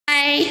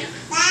Bye.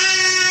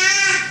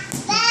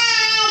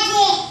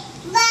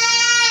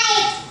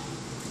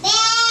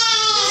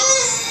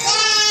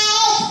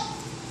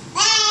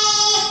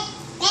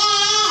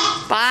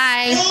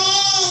 Bye.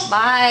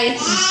 Bye.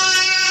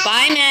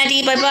 Bye,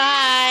 Maddie.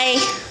 Bye-bye.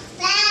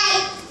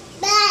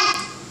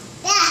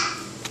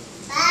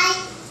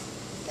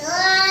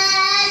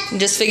 You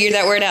just figured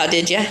that word out,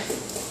 did you?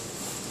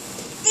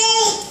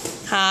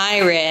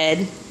 Hi,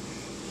 Red.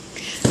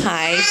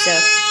 Hi,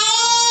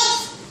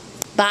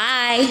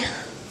 Bye.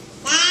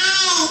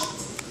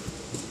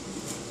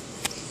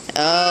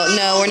 Oh,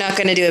 no, we're not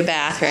going to do a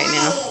bath right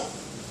now.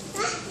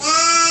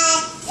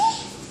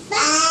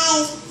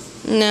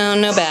 No,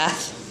 no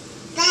bath.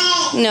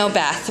 No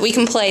bath. We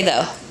can play,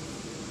 though.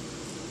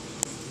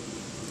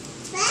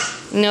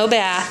 No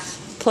bath.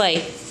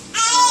 Play.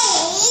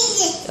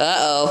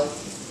 Uh-oh.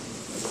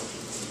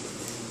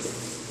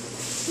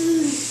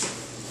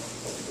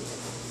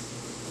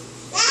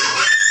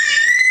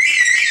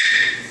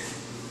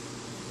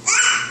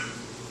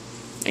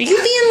 Are you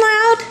being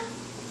loud?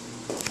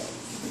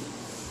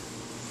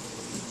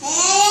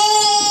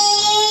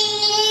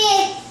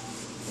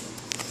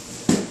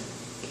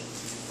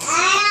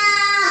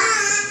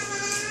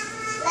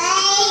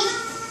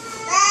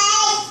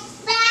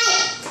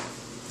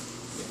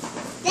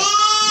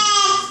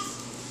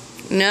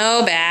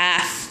 No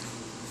bath.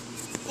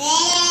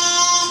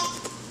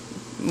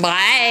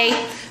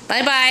 Bye.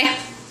 Bye-bye.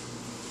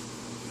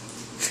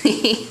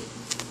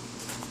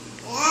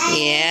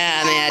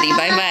 Yeah, Maddie.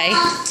 Bye-bye.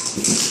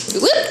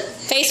 Whoop!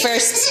 Face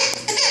first.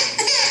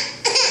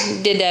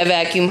 Did that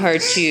vacuum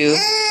hurt you?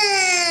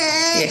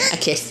 Here, a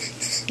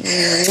kiss.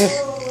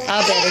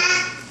 All better.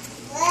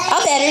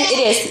 All better. It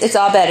is. It's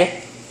all better.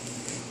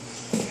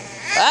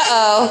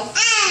 Uh-oh.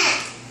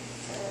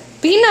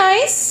 Be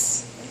nice.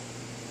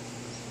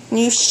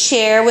 You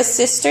share with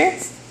sister?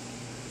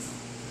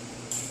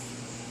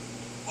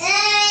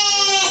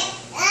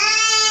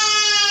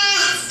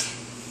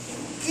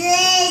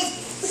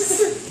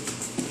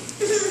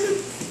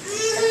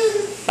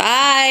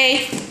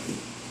 Bye.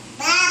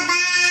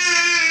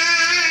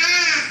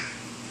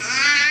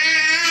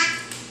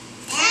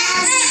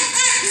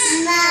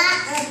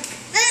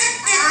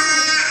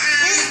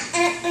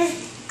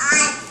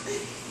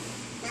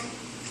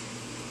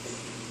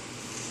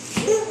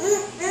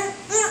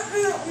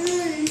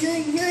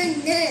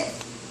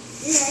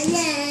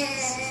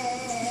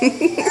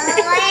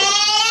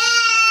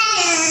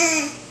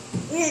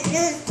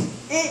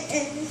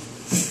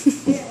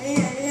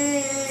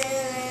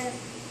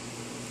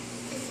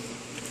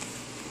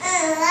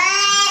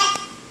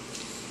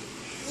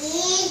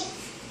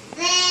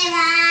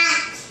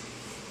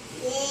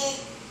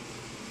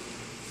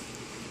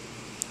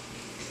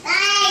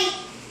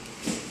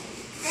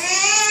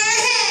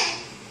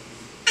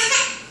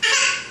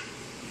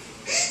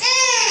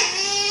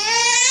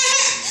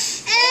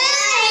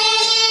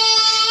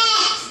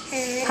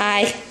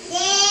 Hi.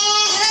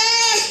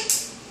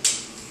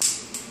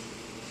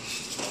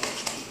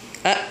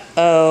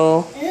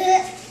 Uh-oh.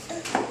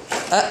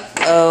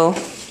 Uh-oh.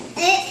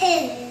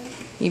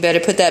 You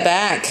better put that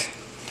back.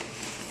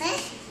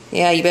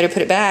 Yeah, you better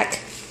put it back.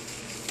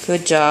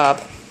 Good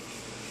job.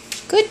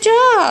 Good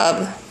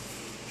job.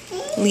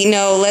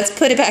 No, let's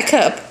put it back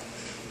up.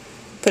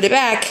 Put it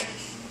back.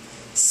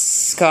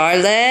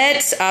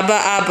 Scarlett.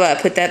 Abba.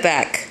 Put that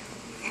back.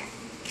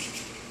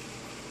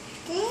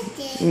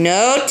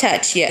 No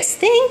touch. Yes.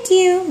 Thank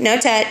you. No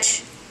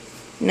touch.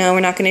 No,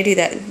 we're not going to do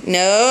that.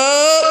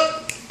 No.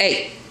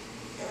 Hey.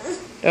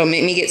 Don't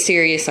make me get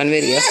serious on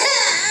video.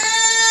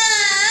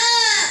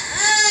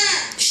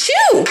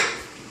 Shoo.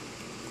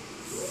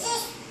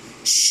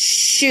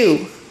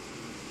 Shoo.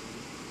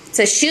 It's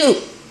a shoe.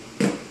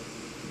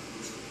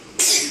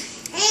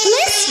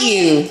 Bless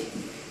you.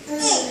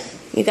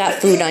 You got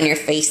food on your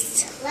face.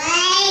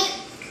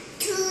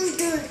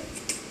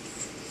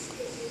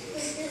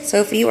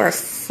 Sophie, you are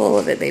full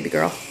of it, baby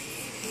girl.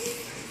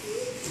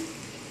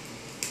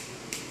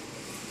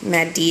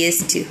 Maddie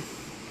is too.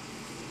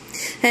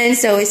 And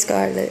so is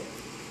Scarlett.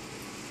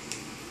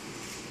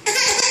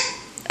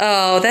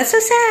 Oh, that's so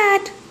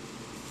sad.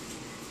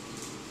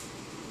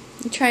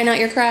 You trying out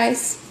your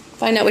cries?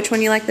 Find out which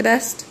one you like the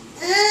best?